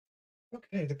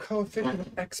Okay, the coefficient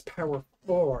of x power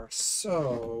 4.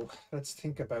 So let's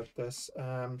think about this.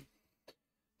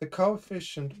 The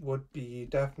coefficient would be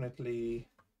definitely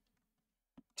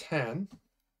 10,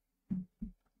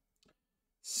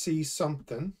 c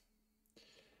something,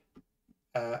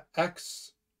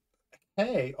 x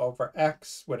k over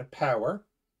x with a power.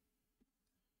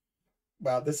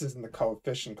 Well, this isn't the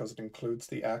coefficient because it includes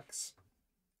the x.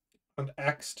 And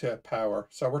x to a power.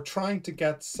 So we're trying to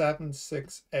get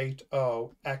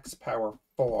 7680 x power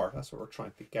 4. That's what we're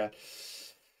trying to get.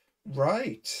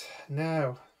 Right.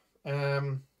 Now,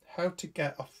 how to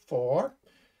get a 4?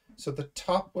 So the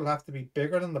top will have to be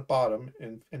bigger than the bottom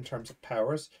in terms of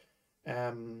powers.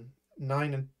 9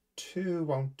 and 2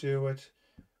 won't do it.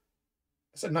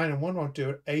 So 9 and 1 won't do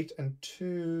it. 8 and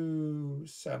 2,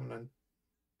 7 and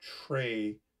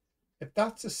 3. If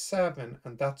that's a 7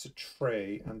 and that's a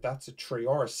 3 and that's a 3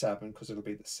 or a 7 because it'll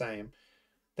be the same,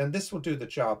 then this will do the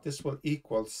job. This will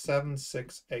equal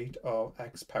 7680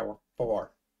 x power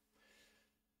 4.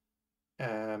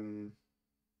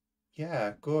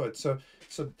 Yeah, good. So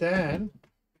then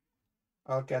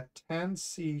I'll get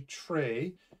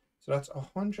 10c3. So that's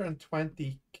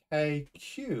 120k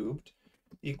cubed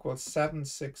equals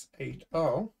 7680.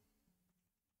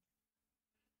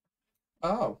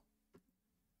 Oh,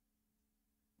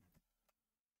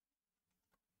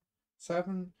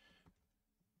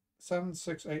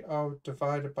 7680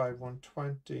 divided by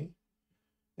 120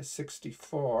 is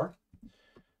 64.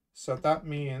 So that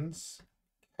means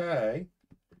k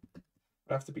would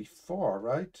have to be 4,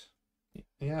 right?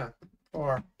 Yeah,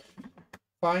 4.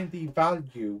 Find the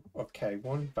value of k,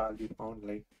 one value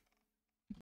only.